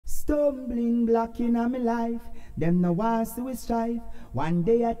Stumbling block in my life, them no want to we strive. One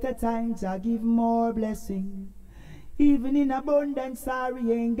day at a time, Jah give more blessing. Even in abundance, sorry,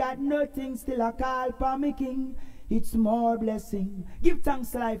 ain't got nothing, still I call for me king. It's more blessing. Give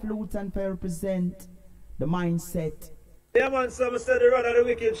thanks, life, Luton, for represent the mindset. Yeah, man, some say the rod of the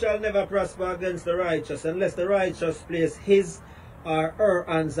wicked shall never prosper against the righteous, unless the righteous place his or her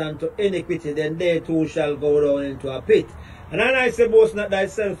hands unto iniquity, then they too shall go down into a pit. And I say, boast not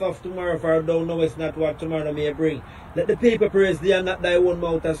thyself of tomorrow, for thou knowest not what tomorrow may bring. Let the people praise thee, and not thy own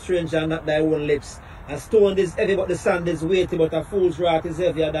mouth, a stranger, and not thy own lips. A stone is heavy, but the sand is weighty, but a fool's wrath is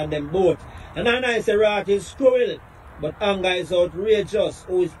heavier than them both. And I say, wrath is cruel, but anger is outrageous.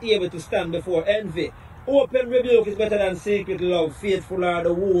 Who is able to stand before envy? Open rebuke is better than secret love. Faithful are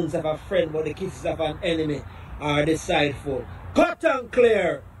the wounds of a friend, but the kisses of an enemy are deceitful. Cut and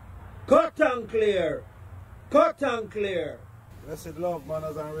clear! Cut and clear! Cut and clear! Blessed love,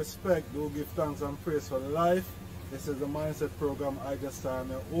 manners and respect. Do give thanks and praise for life. This is the Mindset program. I just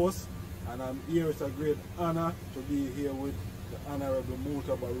am your host, and I'm here. It's a great honor to be here with the Honorable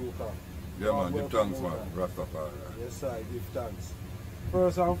Muta Baruka. Yeah, man, give thanks, man. Rastafari. Yes, I give thanks.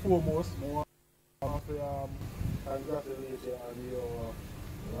 First and foremost, I want to congratulate you on your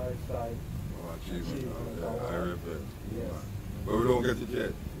lifetime Achievement. Yeah, I read it. Yes. But we don't get it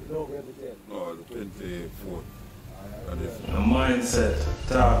yet. We don't get it yet. No, the 24th. The mindset,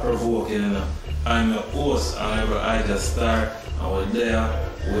 thought-provoking. I'm your host, Honorable Ida Star, and we're there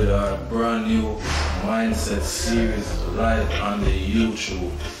with our brand new mindset series live on the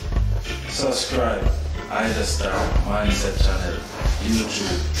YouTube. Subscribe, Ida Star Mindset channel,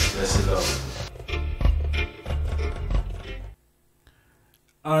 YouTube. Blessed love.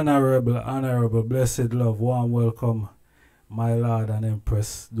 Honorable, blessed love, warm welcome, my Lord and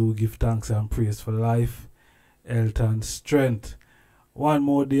Empress. Do give thanks and praise for life, health and strength. One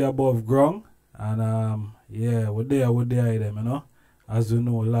more day above ground, and yeah, we're there them, you know. As you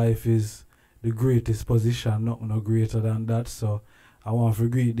know, life is the greatest position, nothing no greater than that. So I want to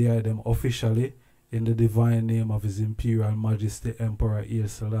greet them officially in the divine name of His Imperial Majesty Emperor Haile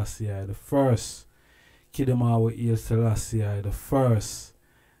Selassie the First, Kidamawa Haile Selassie the First,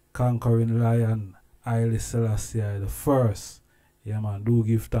 Conquering Lion Haile Selassie the First. Yeah, man, do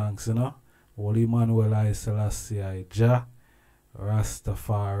give thanks, you know. Holy Emmanuel Haile Selassie Jah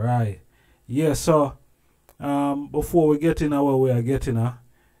Rastafari. Yeah, so before we get in our way of getting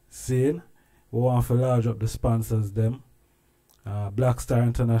seeing, we want to large up the sponsors them. Black Star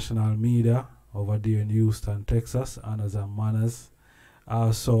International Media over there in Houston, Texas, Honors and Manners.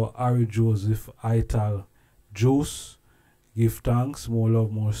 Also Harry Joseph Ital Juice, give thanks, more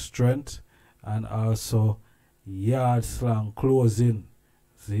love, more strength. And also Yard Slang Clothing.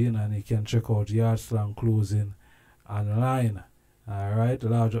 See, and you can check out Yard Slang Clothing online. Alright,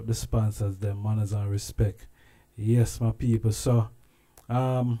 large up the sponsors them, manners and respect. Yes, my people. So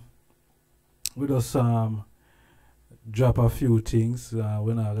we just drop a few things.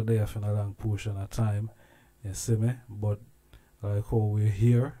 We're not there for a long portion of time. You see me? But like how we're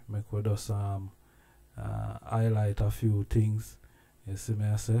here, make we just highlight a few things. You see me,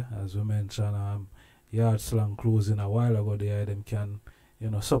 I say, as we mentioned, Yard Slang Closing a while ago there, them can, you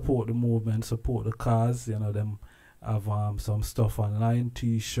know, support the movement, support the cause, you know, them have some stuff online,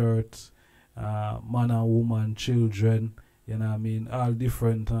 t-shirts, man and woman, children, you know what I mean, all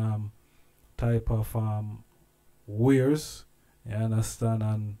different type of wares, you understand,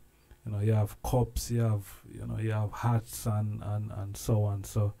 and you know, you have cups, you have hats and so on.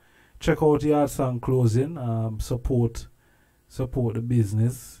 So check out Yard Slang Clothing, support the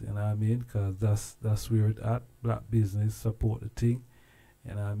business, you know what I mean, because that's where it at. Black business, support the thing,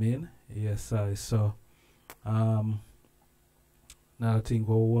 you know what I mean. Yes, so another thing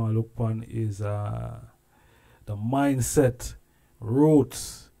what we want to look upon is the mindset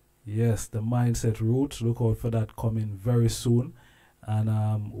roots. Yes, the mindset roots. Look out for that coming very soon,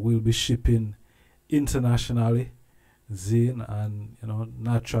 and we'll be shipping internationally, Zine, and you know,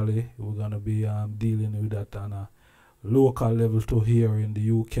 naturally we're gonna be dealing with that on a local level to here in the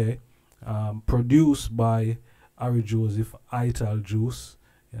UK. Produced by Harry Joseph Ital Juice,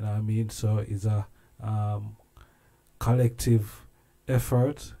 you know what I mean. So it's a collective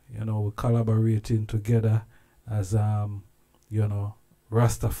effort. You know, we're collaborating together as you know,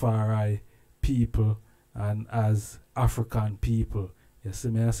 Rastafari people and as African people. You see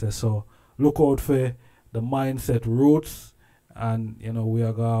me, I say, so look out for the mindset roots, and you know, we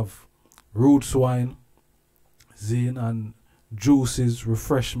are gonna have roots wine, zine and juices,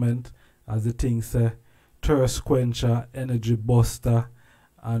 refreshment, as the thing say, thirst quencher, energy buster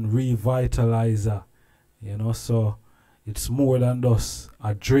and revitalizer. You know, so it's more than just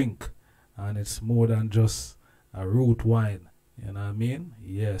a drink, and it's more than just a root wine. You know what I mean?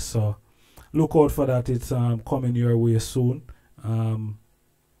 Yeah, so look out for that. It's coming your way soon.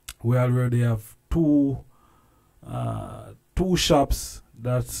 We already have two shops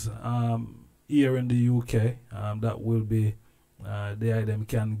that's here in the UK that will be the item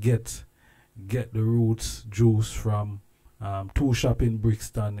can get the roots juice from two shop in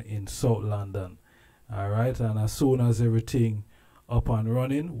Brixton in South London. Alright, and as soon as everything up and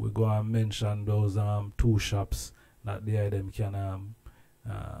running, we go and mention those two shops that the item can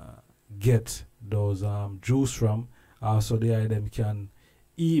get those juice from. Also the item can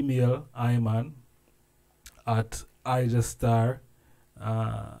email Iman at iJuststar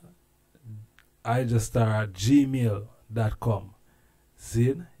at gmail.com.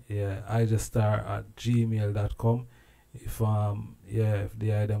 See? Yeah, iJuststar at gmail.com. If if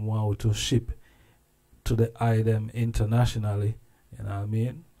the item want to ship to the item internationally, you know what I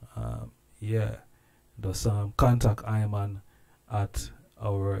mean? Yeah, just contact Iman at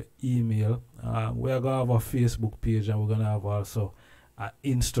our email. We are gonna have a Facebook page, and we're gonna have also an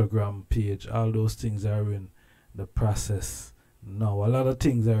Instagram page. All those things are in the process now. A lot of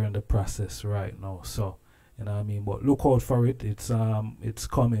things are in the process right now, so you know what I mean. But look out for it. It's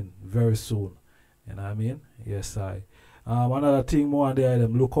coming very soon. You know what I mean? Yes, I. Another thing more on the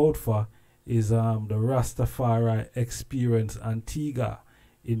item look out for is the Rastafari Experience Antigua.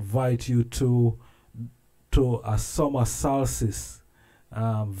 Invite you to a summer solstice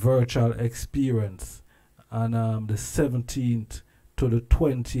virtual experience on the 17th to the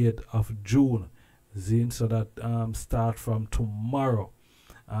 20th of June. Zine, so that start from tomorrow,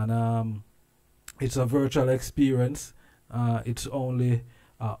 and it's a virtual experience. It's only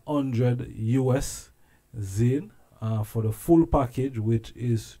 100 US Zine for the full package, which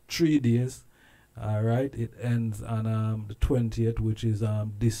is 3 days. Alright, it ends on the 20th, which is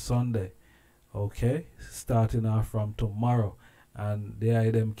this Sunday. Okay, starting off from tomorrow, and the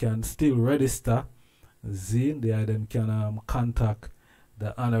item can still register. Zine, the item can contact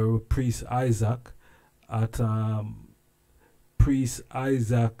the Honorable Priest Isaac at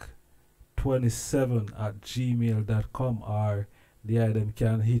priestisaac27@gmail.com, or the item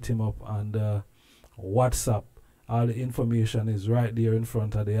can hit him up on the WhatsApp. All the information is right there in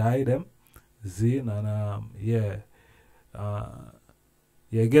front of the item. Zine,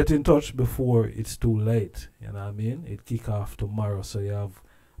 and get in touch before it's too late. You know what I mean? It kick off tomorrow, so you have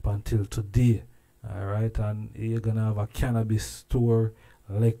up until today. Alright, and you're gonna have a cannabis store,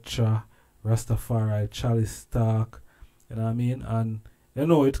 lecture, Rastafari chalice talk, you know what I mean? And you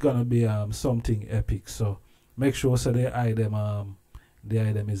know it's gonna be something epic, so make sure so the item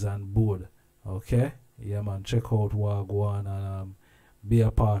is on board. Okay? Yeah man, check out what go on, and be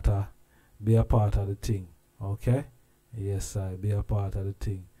a part of the thing. Okay? Yes, I be a part of the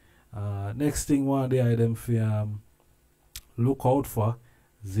thing. Next thing one the item for look out for,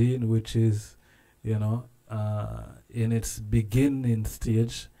 Zine, which is, you know, in its beginning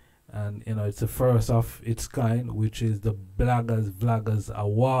stage, and you know it's the first of its kind, which is the Vloggers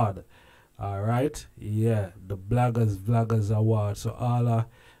Award. Alright, yeah, the Vloggers Award. So all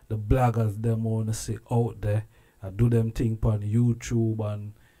the bloggers them wanna see out there, do them thing on YouTube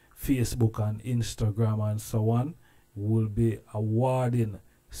and Facebook and Instagram and so on, will be awarding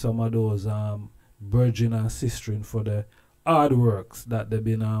some of those brethren and sistren for the hard works that they've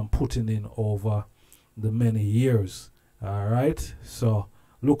been putting in over the many years. Alright, so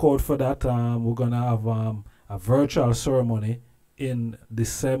look out for that. We're gonna have a virtual ceremony in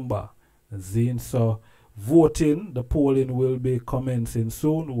December. Zine, so voting, the polling will be commencing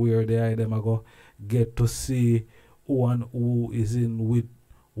soon, where the item are go get to see who and who is in with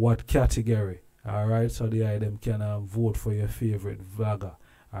what category. Alright, so the item can vote for your favorite vlogger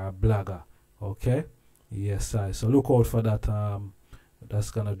or blogger. Okay, yes, I. So look out for that.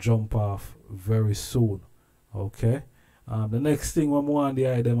 That's gonna jump off very soon. Okay. The next thing we want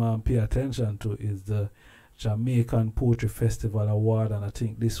the item pay attention to is the Jamaican Poetry Festival Award, and I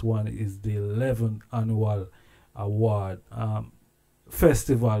think this one is the 11th annual award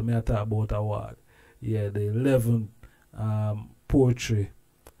festival. May I talk about award? Yeah, the 11th Poetry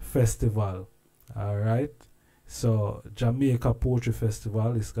Festival. Alright, so Jamaica Poetry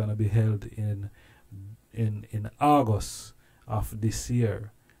Festival is gonna be held in August of this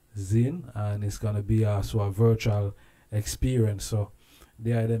year, Zine, and it's gonna be also a virtual experience. So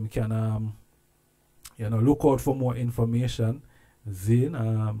the item can you know, look out for more information.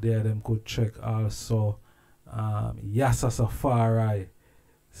 Zine, the item could check also Yassa Safari,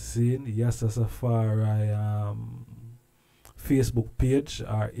 Zine, Yassa Safari Facebook page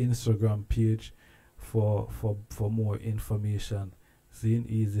or Instagram page for more information. Zin,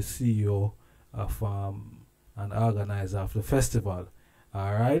 he's the CEO of and organizer of the festival.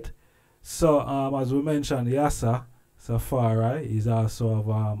 Alright. So as we mentioned, Yasa Safari is also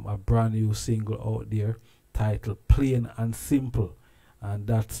have a brand new single out there titled Plain and Simple, and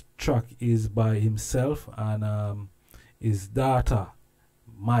that track is by himself and his daughter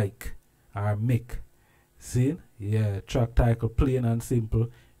Mike or Mick. See? Yeah, track titled Plain and Simple.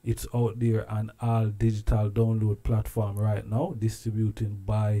 It's out there on all digital download platform right now, distributed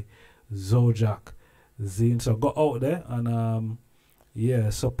by Zojak. Zine. So go out there and yeah,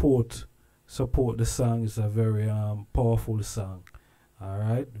 support the song. It's a very powerful song.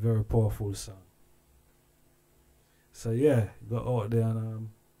 Alright, very powerful song. So yeah, go out there and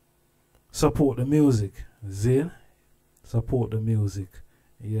support the music. Zine. Support the music.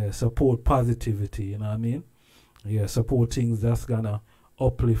 Yeah, support positivity, you know what I mean? Yeah, support things that's gonna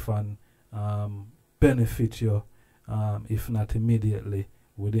uplift and benefit you, if not immediately,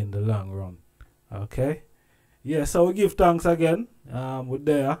 within the long run. Okay? Yeah, so we give thanks again. With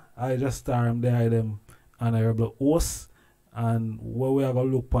there, I just star there them honorable hosts. And what we are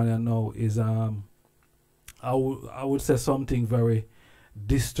gonna look upon here now is I would say something very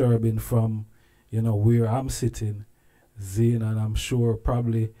disturbing from, you know, where I'm sitting, Zine, and I'm sure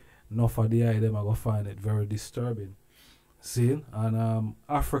probably enough of the them are gonna find it very disturbing. Zine, and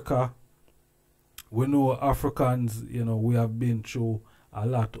Africa, we know Africans, you know, we have been through a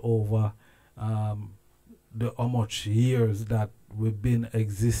lot over the how much years that we've been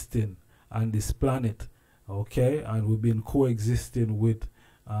existing on this planet, okay, and we've been coexisting with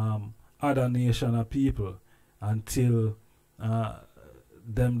other nation of people until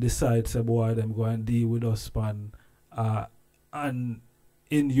them decide, say, boy, them go and deal with us on an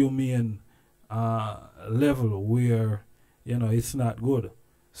inhumane level where, you know, it's not good.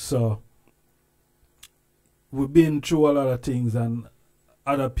 So we've been through a lot of things, and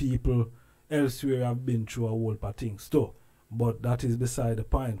other people elsewhere have been through a whole lot of things too. But that is beside the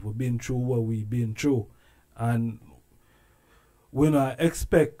point. We've been through what we've been through. And when I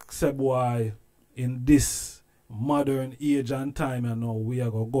expect, say, boy, in this modern age and time, you know, we are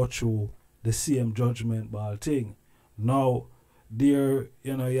going to go through the same judgment ball thing. Now, there,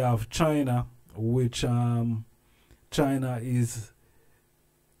 you know, you have China, which China is,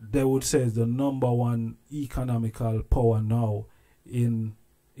 they would say, is the #1 economical power now in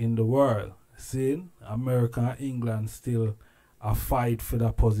the world. See, America and England still a fight for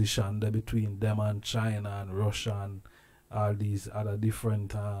that position there between them and China and Russia and all these other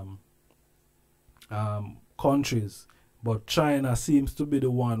different countries. But China seems to be the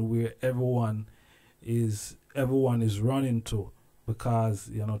one where everyone is running to, because,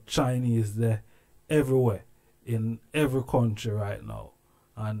 you know, Chinese there everywhere in every country right now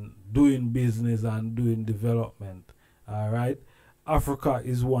and doing business and doing development. Alright, Africa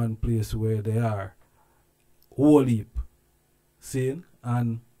is one place where they are whole heap, see,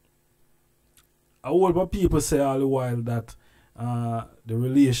 and a whole lot of people say all the while that the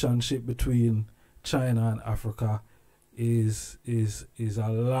relationship between China and Africa is a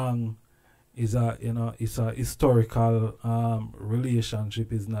long, is a, you know, it's a historical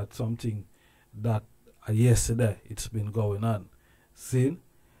relationship. Is not something that yesterday it's been going on, see.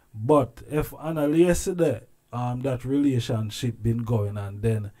 But if on yesterday that relationship been going on,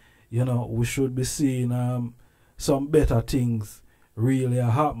 then, you know, we should be seeing some better things really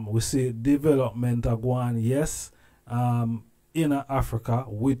happen. We see development are going, yes, in Africa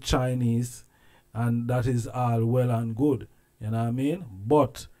with Chinese, and that is all well and good, you know what I mean?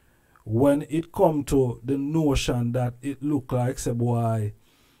 But when it come to the notion that it look like, say, boy,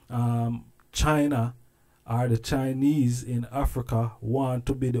 China or the Chinese in Africa want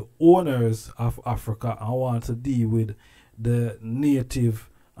to be the owners of Africa and want to deal with the native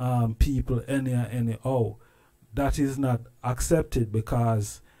people anyhow, that is not accepted,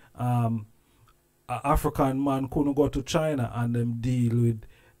 because an African man couldn't go to China and them deal with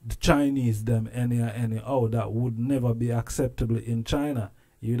the Chinese them anyhow. That would never be acceptable in China.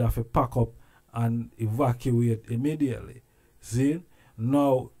 You'd have to pack up and evacuate immediately. See?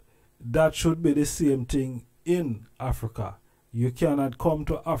 Now, that should be the same thing in Africa. You cannot come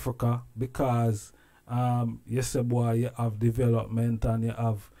to Africa because you say, boy, you have development and you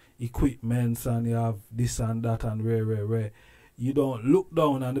have equipments and you have this and that and rare. You don't look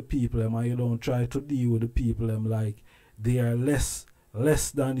down on the people and you don't try to deal with the people like they are less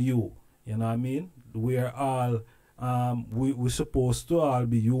than you. You know what I mean? We are all we're supposed to all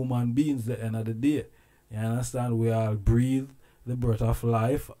be human beings at the end of the day. You understand? We all breathe the breath of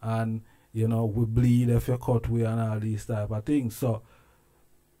life, and, you know, we bleed if you cut we and all these type of things. So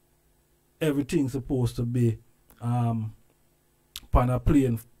everything's supposed to be on a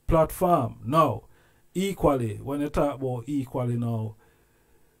plain platform. No. Equally, when you talk about equally now,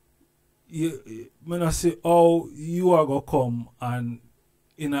 when I say how you are going to come and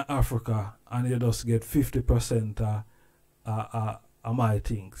in Africa and you just get 50% of my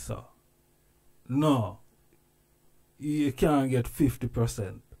things. So, no, you can't get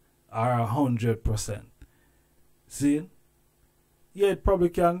 50% or 100%. See? Yeah, it probably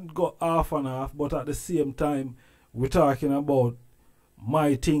can go half and half, but at the same time, we're talking about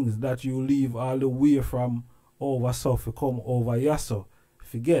my things that you leave all the way from over south to come over here. So,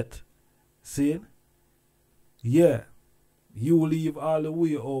 forget. See? Yeah, you leave all the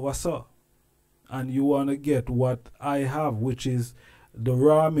way over so, and you want to get what I have, which is the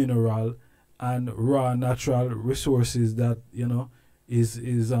raw mineral and raw natural resources that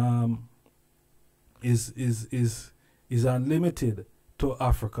is unlimited to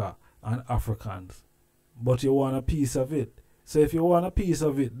Africa and Africans, but you want a piece of it. So if you want a piece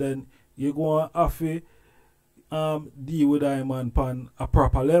of it, then you're going to have to deal with them on a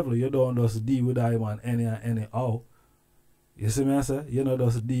proper level. You don't just deal with them anyhow. You see me, I say? You don't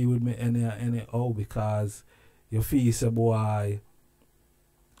just deal with me anyhow because you feel say, boy,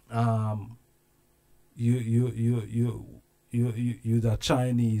 you the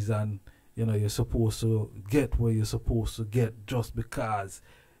Chinese and you're supposed to get where you're supposed to get just because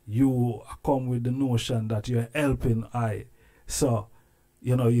you come with the notion that you're helping I. So,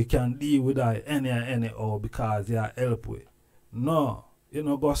 you can deal with I anyhow because you are help with. No,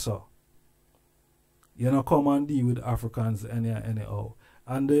 go so. Come and deal with Africans anyhow.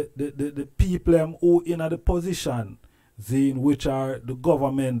 And the people who in the position which are the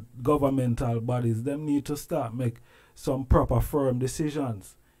governmental bodies, them need to start make some proper firm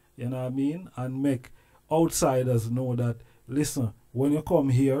decisions. You know what I mean? And make outsiders know that, listen, when you come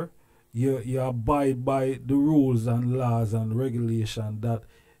here, you abide by the rules and laws and regulations that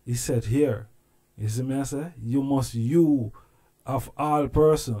is set here. You see me I say? You of all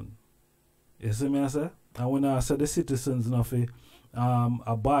person. You see me I say? And when I say the citizens nothing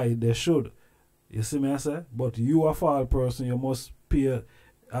abide, they should. You see me I say? But you of all person, you must pay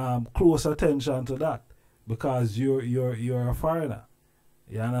close attention to that because you're a foreigner.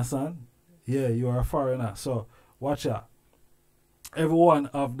 You understand? Yeah, you're a foreigner. So watch out. Every one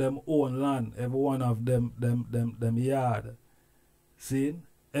of them own land, every one of them yard. See?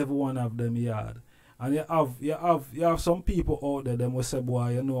 Every one of them yard. And you have some people out there them will say,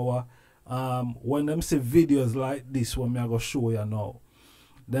 boy, you know what? When them see videos like this, when I go show you now,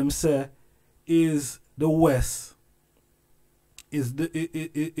 them say is the West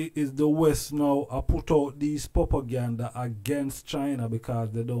the West now put out these propaganda against China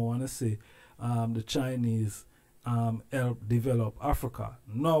because they don't want to see the Chinese help develop Africa.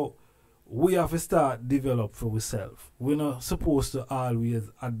 Now, we have to start develop for ourselves. We're not supposed to always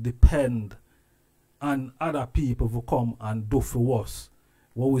depend on other people who come and do for us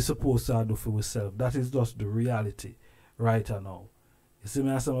what we're supposed to do for ourselves. That is just the reality right now. You see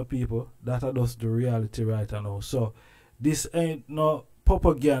me, some people, that are just the reality right now. So, this ain't no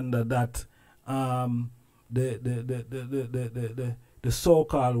propaganda that the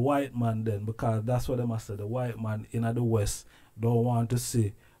so-called white man then, because that's what they must say, the white man in the West don't want to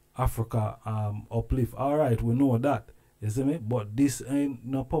see Africa uplift. Alright, we know that. You see me? But this ain't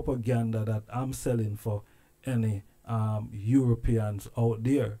no propaganda that I'm selling for any Europeans out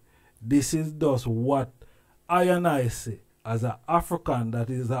there. This is just what I see as an African that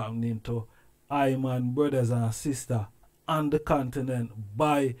is happening to I man brothers and sisters on the continent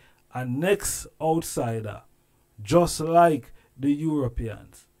by a next outsider, just like the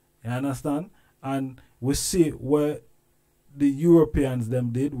Europeans. You understand? And we see where the Europeans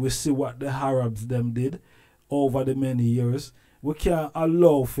them did, we see what the Arabs them did over the many years. We can't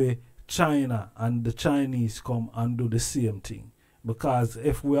allow for China and the Chinese come and do the same thing. Because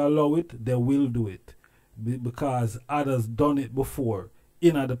if we allow it, they will do it. Because others done it before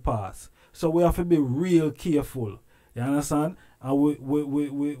in the past. So we have to be real careful. You understand? And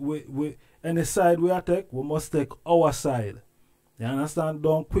we any side we take, we must take our side. You understand?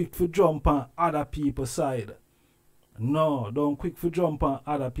 Don't quick for jump on other people's side. No, don't quick for jump on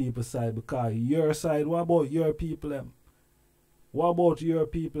other people's side because your side, what about your people them? What about your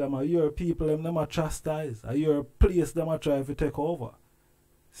people them? Are your people them are chastised? Are your place them are trying to take over?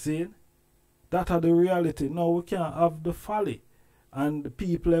 See? That are the reality. Now we can't have the folly. And the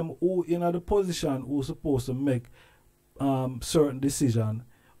people them who in the position who supposed to make certain decision,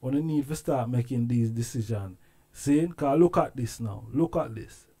 or they need to start making these decisions. See? Because look at this now. Look at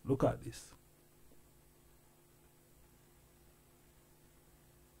this. Look at this.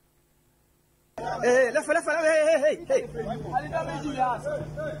 Hey, left, hey.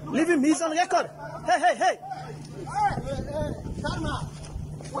 Leave him, he's on record. Hey.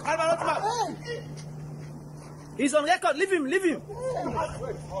 He's on record, leave him.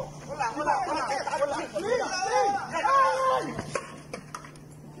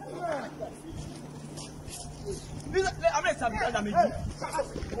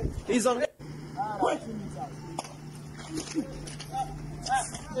 He's on record.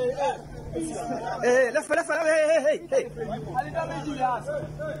 Hey, left, hey.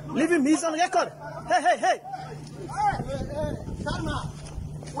 Leave him, he's on record. Hey.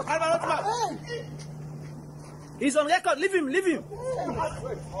 He's on record, leave him.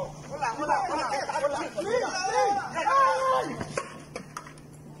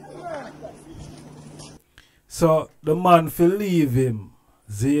 So the man for leave him.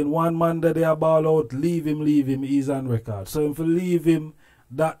 Saying one man that they ball out, leave him, he's on record. So if you leave him,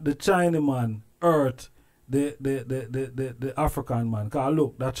 that the Chinaman hurt the African man. Cause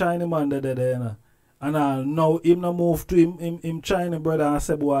look, the Chinaman that there, and now him no move to him China brother and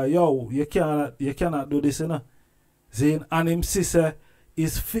say, boy, yo, you cannot do this, you know. Saying, and him sister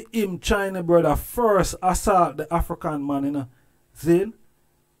is for him China brother first assault the African man, you know. Saying,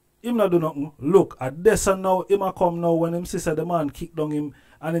 him not do nothing. Look, at this and now, him a come now when him sister the man kick down him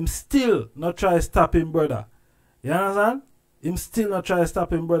and him still not try to stop him brother. You understand? Him still not try to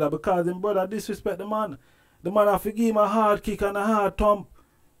stop him brother because him brother disrespect the man. The man have to give him a hard kick and a hard thump.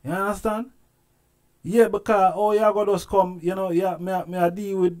 You understand? Yeah, because oh you go just come, you know, yeah, me I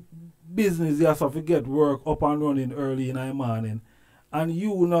deal with business, you have to get work up and running early in the morning. And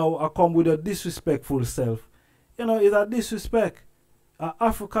you now I come with a disrespectful self. You know, it's a disrespect.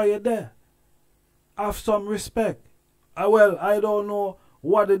 Africa, you're there. Have some respect. Well, I don't know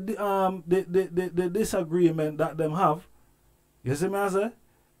what the disagreement that them have. You see me I say?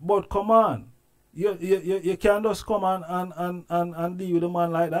 But come on. You can't just come and deal with a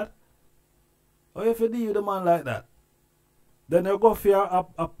man like that. Or if you deal with a man like that, then you go for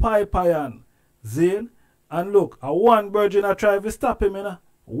a pipe iron, Zane, and look, a one virgin I try to stop him, you know.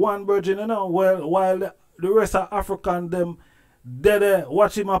 One virgin, you know, while the rest of African them there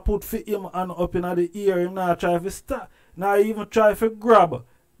watch him a put for him and up in the ear, him now try to stop. Now even try to grab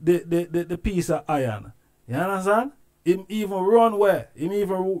the piece of iron. You understand? Him even run where? Him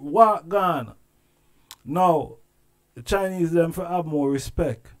even walk gone. Now, the Chinese them for have more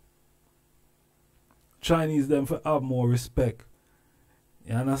respect. Chinese them for have more respect.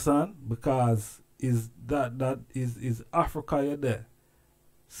 You understand? Because is Africa you're there.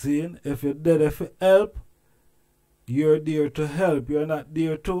 Seeing if you're there for help, you're there to help. You're not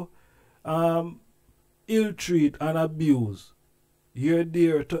there to ill-treat and abuse. You're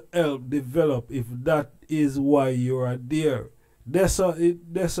there to help develop if that is why you are there. That's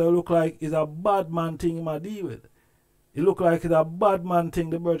look like it's a bad man thing him a deal with. It look like it's a bad man thing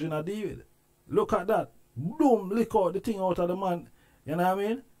the virgin a deal with. Look at that. Boom, lick out the thing out of the man. You know what I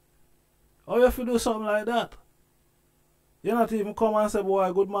mean? Or you have to do something like that. You not even come and say,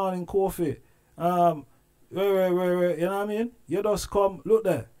 boy, good morning, coffee. Wait, you know what I mean? You just come, look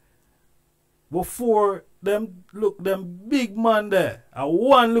there. Before them, look, them big man there.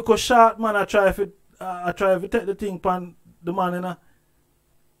 One little short man I try to take the thing pan the man, you know.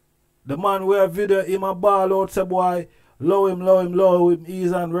 The man where video him a ball out, say, boy, low him,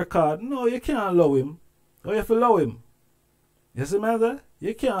 he's on record. No, you can't low him. Or you have to low him. You see me there?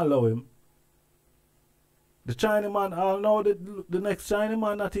 You can't low him. The Chinaman, I'll know the next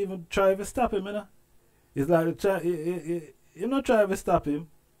Chinaman not even try to stop him, you know. It's like you not try to stop him.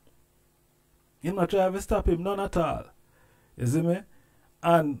 You not try to stop him, none at all. You see me?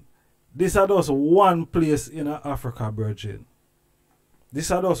 And this is just one place in Africa, Virgin. This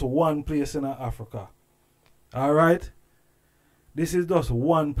is just one place in Africa. Alright? This is just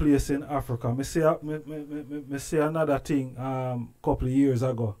one place in Africa. Me see another thing couple of years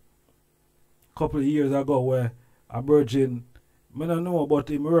ago. Where a virgin, I don't know, but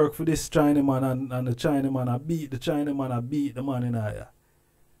him work for this Chinaman and the Chinaman I beat the man in here.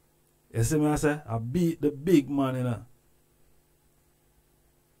 You see me I say? I beat the big man in here.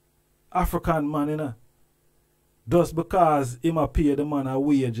 African man in here. Just because him a pay the man a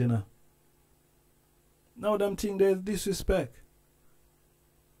wage, you know. Now them think there's disrespect.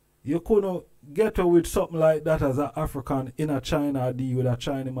 You couldn't get away with something like that as an African in a China deal with a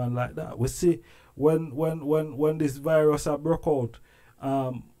Chinaman like that. We see when this virus broke out,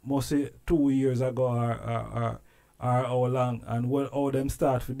 must say 2 years ago or how long, and when all them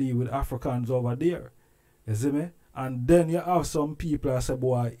start to deal with Africans over there. You see me? And then you have some people that say,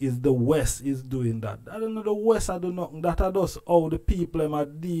 boy, is the West is doing that. I don't know the West I do nothing. That are just how the people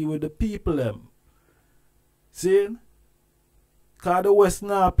them deal with the people them. See? Because the West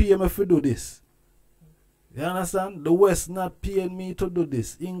not pay me to do this. You understand? The West not paying me to do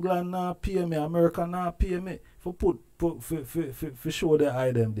this. England not pay me. America not pay me for show the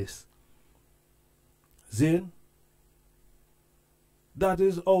eye them this. See? That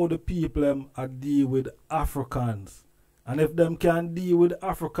is how the people deal with Africans. And if them can deal with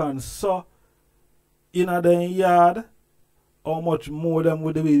Africans so in a them yard, how much more them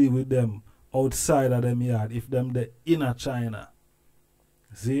would deal with them outside of them yard if them the inner China.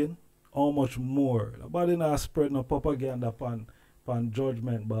 See? How much more? Nobody not spread no propaganda upon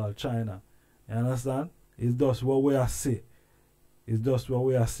judgment by China. You understand? It's just what we are see. It's just what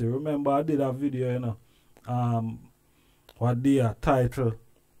we are see. Remember I did a video, you know, what they are titled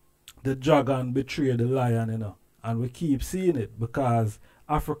The Dragon Betrayed the Lion, you know. And we keep seeing it because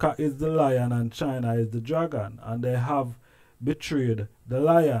Africa is the lion and China is the dragon. And they have betrayed the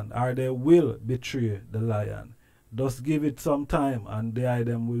lion, or they will betray the lion. Just give it some time and the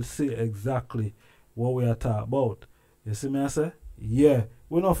item will see exactly what we are talking about. You see me I say? Yeah.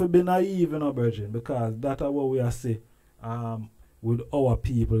 We not to be naive, you know, virgin, because that's what we are see with our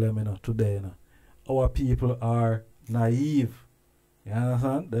people, you know, today. You know. Our people are naive. You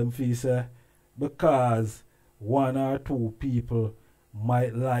understand? Them feel say because one or two people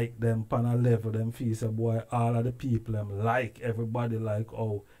might like them on a level, them feel say boy all of the people them like everybody like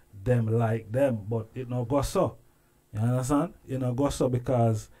how them like them, but it not go so. You understand? It not go so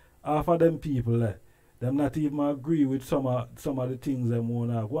because half of them people them not even agree with some of the things them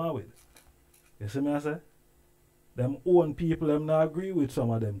wanna go on with. You see me I say? Them own people them not agree with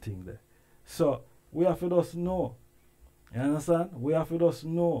some of them things there. So we have to just know. You understand? We have to just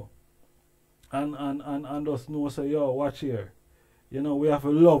know. And just know say, yo, watch here. You know, we have to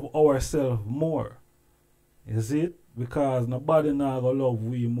love ourselves more. You see it? Because nobody now gonna love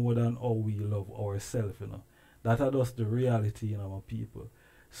we more than how we love ourselves, you know. That is just the reality, you know, my people.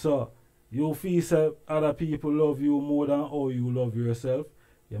 So you feel say other people love you more than how you love yourself,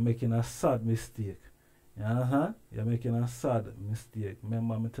 you're making a sad mistake. You understand? You're making a sad mistake.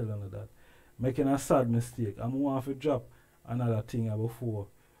 Remember me telling you that. Making a sad mistake. I'm going to drop another thing before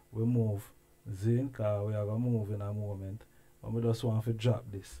we move. Zane, because we are going to move in a moment. But we just want to drop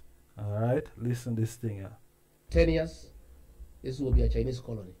this. Alright? Listen this thing here. 10 years, this will be a Chinese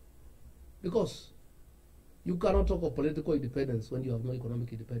colony. Because you cannot talk of political independence when you have no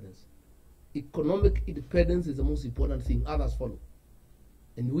economic independence. Economic independence is the most important thing. Others follow.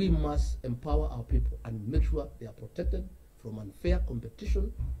 And we must empower our people and make sure they are protected from unfair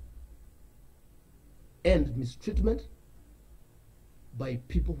competition and mistreatment by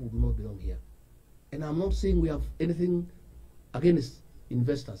people who do not belong here. And I'm not saying we have anything against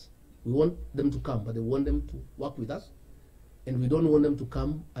investors. We want them to come, but they want them to work with us. And we don't want them to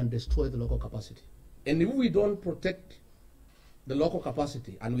come and destroy the local capacity. And if we don't protect the local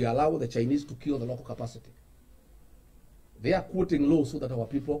capacity and we allow the Chinese to kill the local capacity, they are quoting laws so that our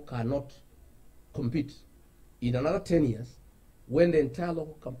people cannot compete. In another 10 years, when the entire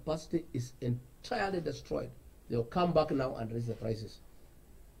local capacity is entirely destroyed, they will come back now and raise the prices.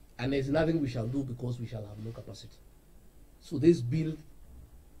 And there's nothing we shall do because we shall have no capacity. So this bill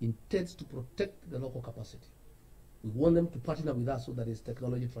intends to protect the local capacity. We want them to partner with us so that there's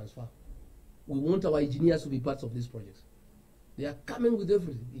technology transfer. We want our engineers to be parts of these projects. They are coming with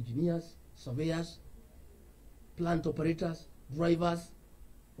everything. Engineers, surveyors, plant operators, drivers.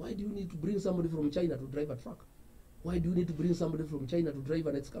 Why do you need to bring somebody from China to drive a truck? Why do you need to bring somebody from China to drive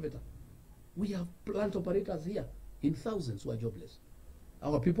an excavator? We have plant operators here in thousands who are jobless.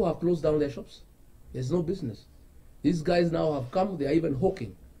 Our people have closed down their shops. There's no business. These guys now have come, they are even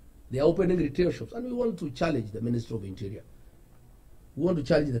hawking. They are opening retail shops. And we want to challenge the Minister of Interior. We want to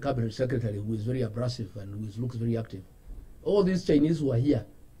challenge the Cabinet Secretary, who is very abrasive and who looks very active. All these Chinese who are here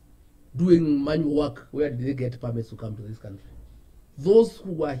doing manual work, where did they get permits to come to this country? Those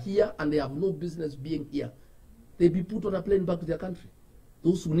who are here and they have no business being here, they be put on a plane back to their country.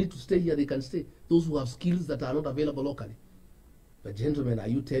 Those who need to stay here, they can stay. Those who have skills that are not available locally. But gentlemen, are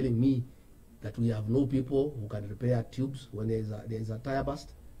you telling me that we have no people who can repair tubes when there is a tire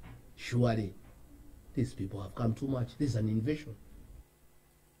burst? Surely, these people have come too much. This is an invasion.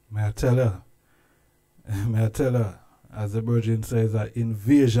 May I tell her, as the Virgin says, an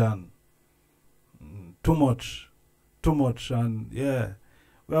invasion. Too much, and yeah,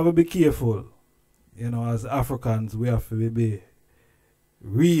 we have to be careful. You know, as Africans, we have to be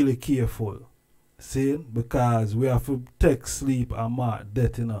really careful. See, because we have to take sleep and mark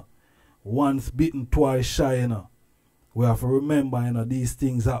death, you know. Once bitten, twice shy, you know. We have to remember, you know, these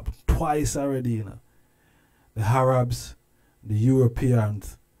things happen twice already, you know. The Arabs, the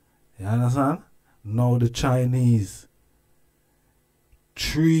Europeans, you understand? Now the Chinese.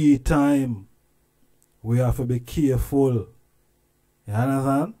 3 times. We have to be careful. You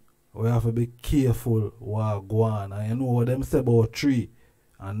understand? We have to be careful what go on. And you know what them say about 3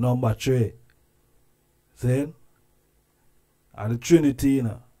 and number 3. See? And the Trinity, you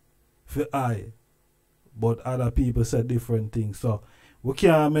know, for I. But other people say different things. So we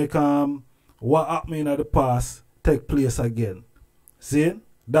can't make what happened in the past take place again. See?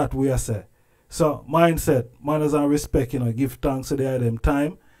 That we are say. So mindset, manners and respect, you know, give thanks to them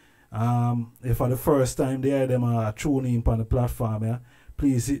time. If for the first time they them tune in on the platform, yeah,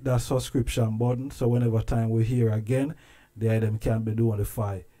 please hit that subscription button so whenever time we hear again, them can be doing the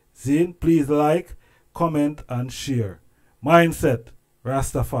fight. Zin, please like, comment and share. Mindset,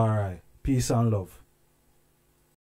 Rastafari. Peace and love.